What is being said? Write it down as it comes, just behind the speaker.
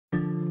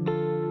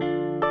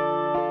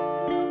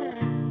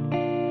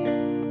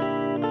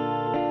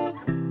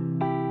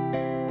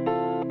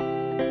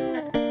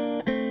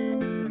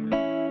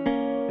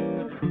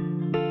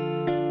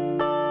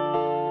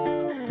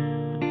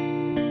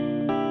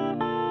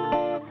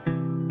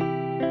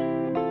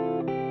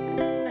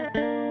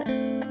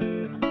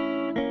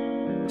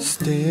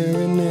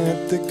staring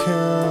at the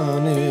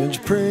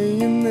carnage,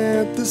 praying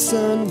that the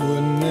sun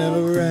would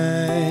never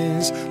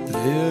rise,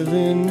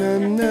 living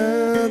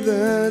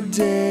another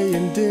day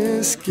in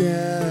disguise.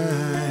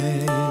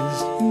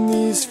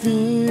 These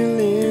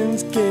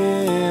feelings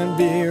can't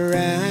be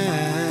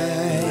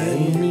right.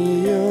 Lend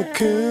me your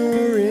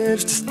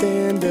courage to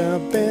stand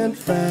up and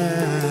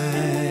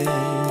fight.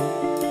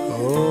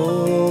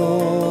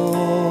 Oh,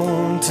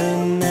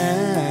 tonight.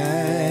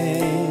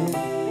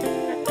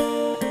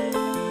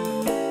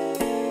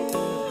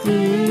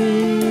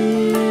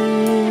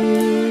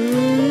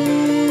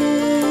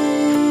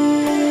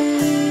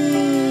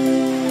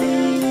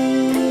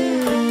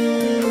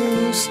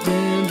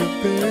 Stand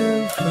up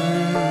and fight.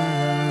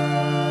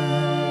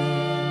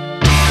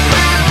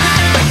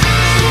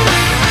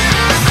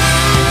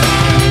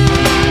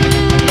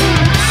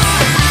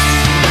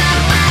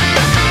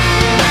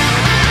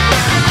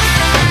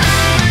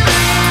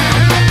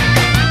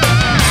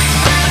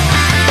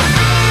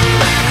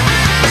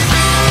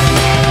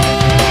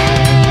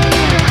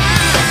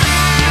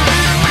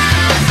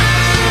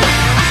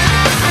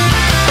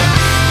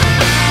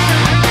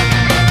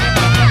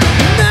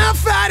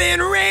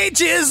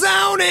 Is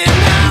on and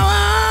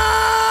on.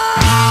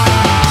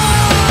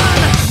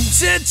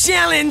 To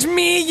challenge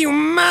me, you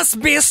must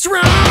be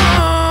strong.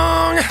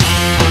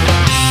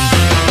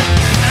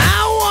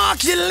 I'll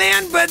walk your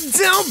land, but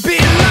don't be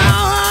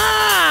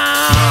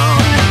long.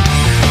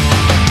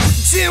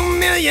 2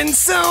 million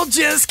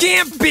soldiers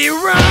can't be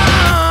wrong.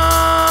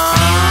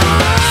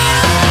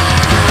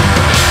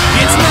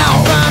 It's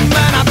no fun,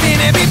 but I've been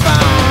here before.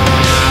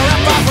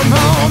 I'm far from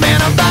home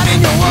and I'm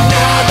fighting your war.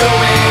 Not the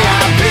way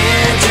I've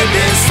been to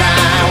this. I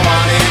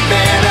wanted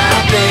better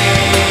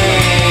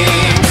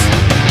things.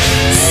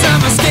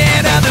 Some are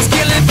scared, others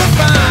killing for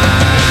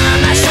fun.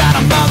 I shot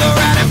a mother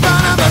right in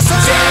front of her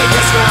son. Take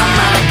us from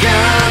my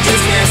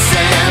consciousness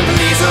and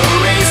please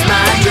erase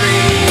my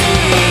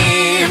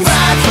dreams.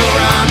 Fight for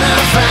honor,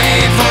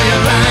 fight for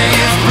your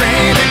life.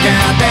 Pray to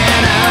God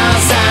that our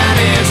side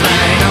is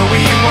right. No,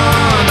 we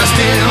won, I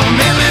still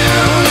may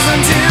lose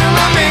until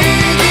I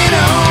make it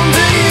home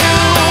to you.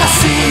 I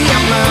see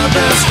your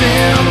mother's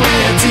filled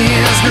with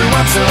tears. Grew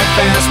up so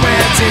fast,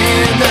 where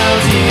did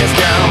those years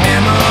go?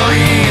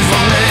 Memories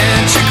won't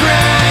let you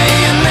cry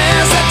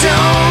unless I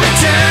don't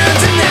return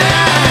tonight.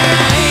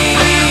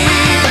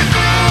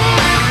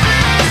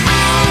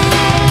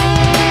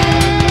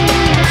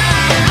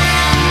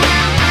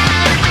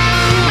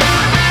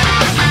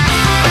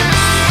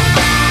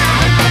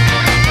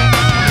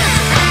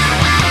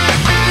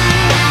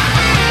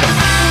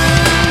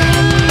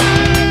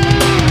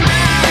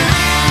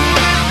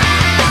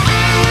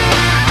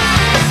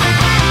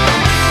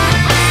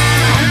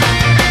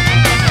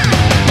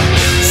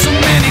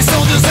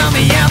 On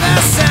the other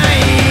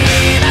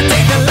side, I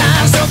take the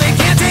lives so they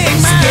can't take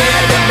mine.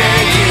 Scared to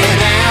make it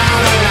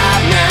out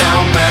alive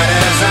now.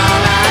 Murder's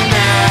all I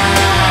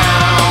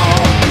know.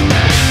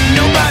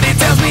 Nobody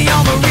tells me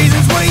all the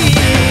reasons we're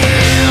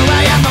here.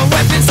 I have my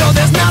weapon, so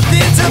there's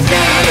nothing to fear.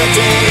 Another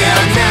day,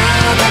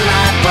 another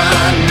life,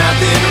 but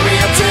nothing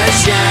real to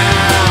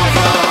shout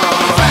for.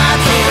 Fight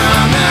for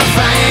honor,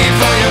 fight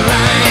for your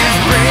life.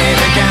 Pray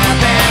to God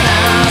that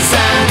our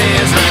side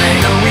is right.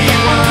 No, we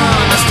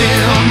won, I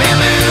still may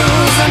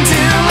lose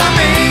until I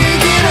make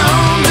it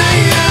home to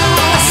you.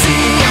 I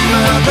see your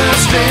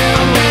mother's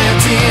filled with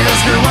tears.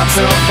 Grew up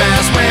so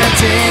fast, where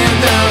did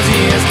those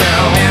years go?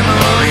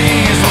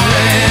 Memories won't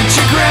let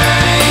you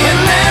cry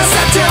unless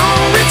I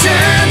don't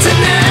return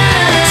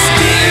tonight.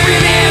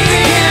 Staring at the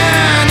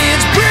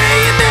carnage,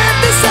 praying that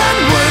the sun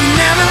would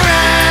never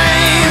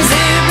rise.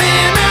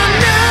 Living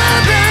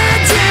another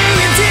day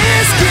in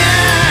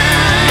disguise.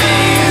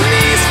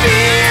 These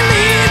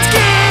feelings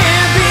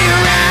can't be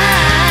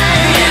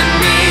right. Lend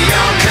me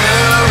your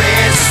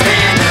courage,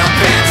 stand up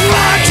and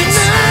fight. Watching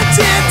the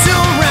dead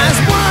don't rise,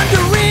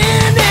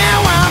 wondering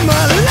how I'm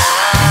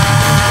alive.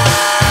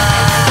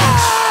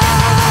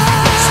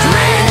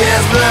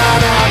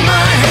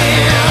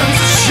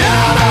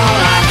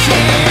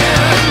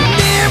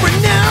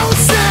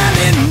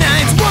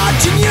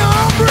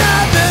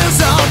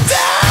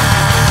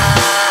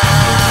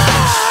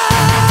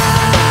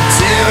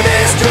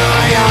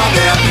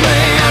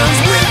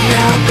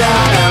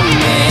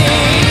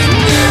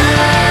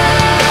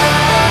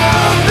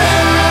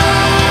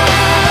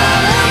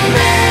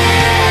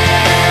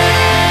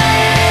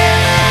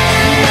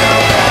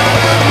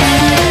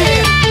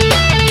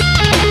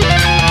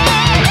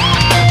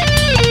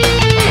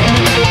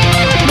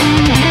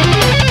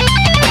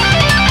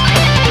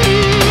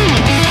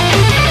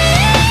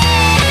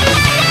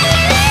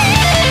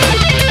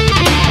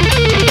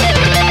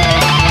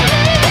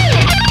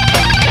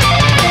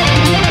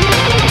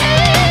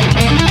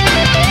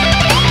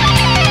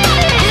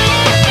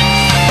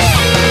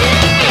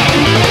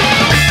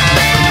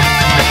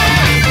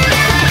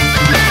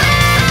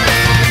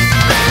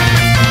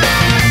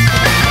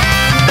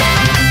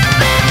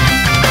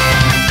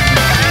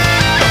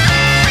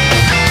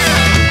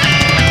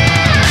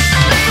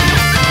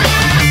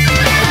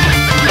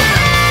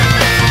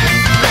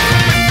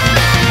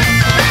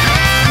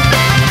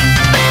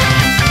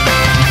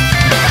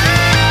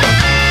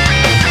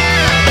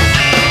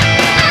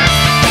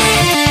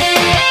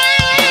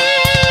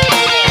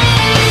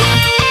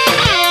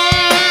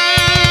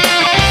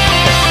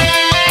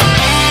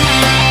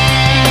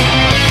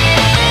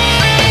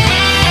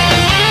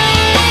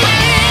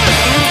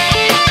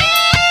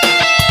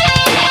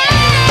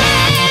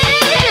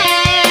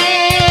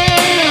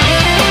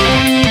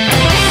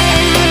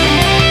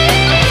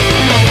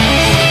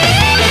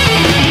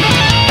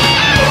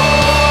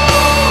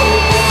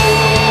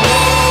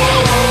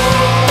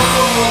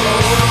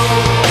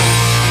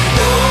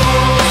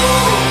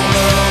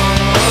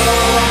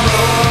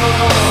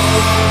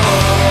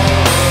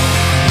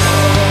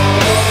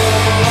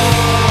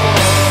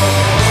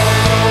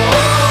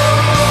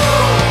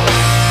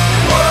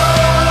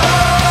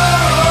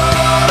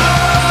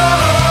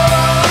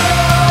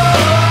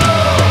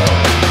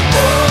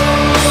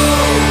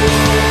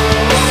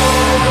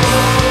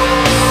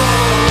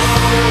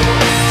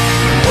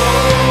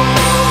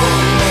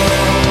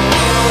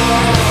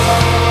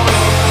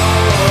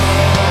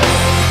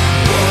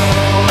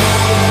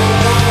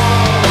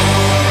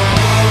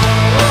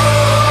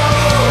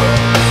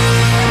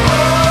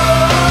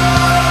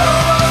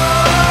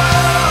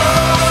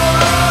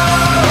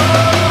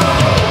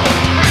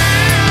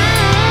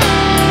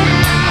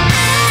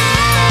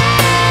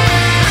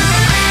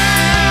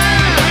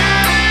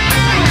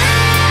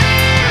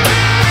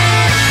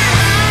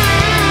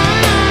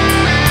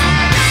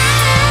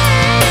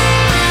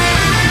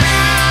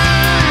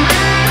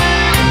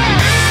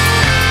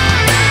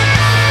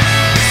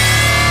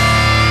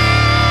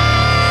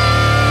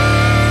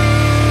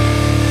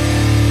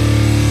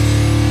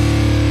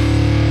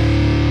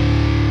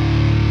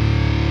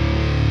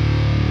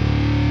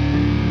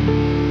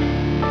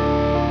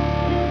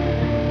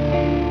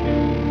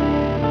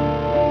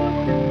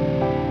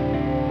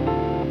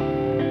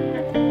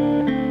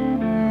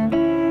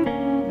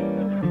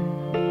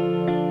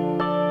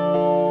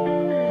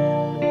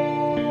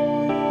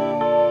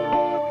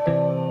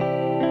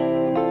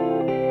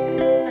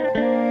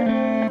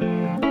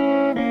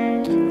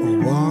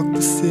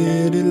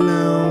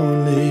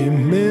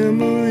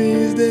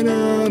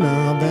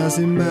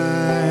 passing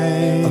by.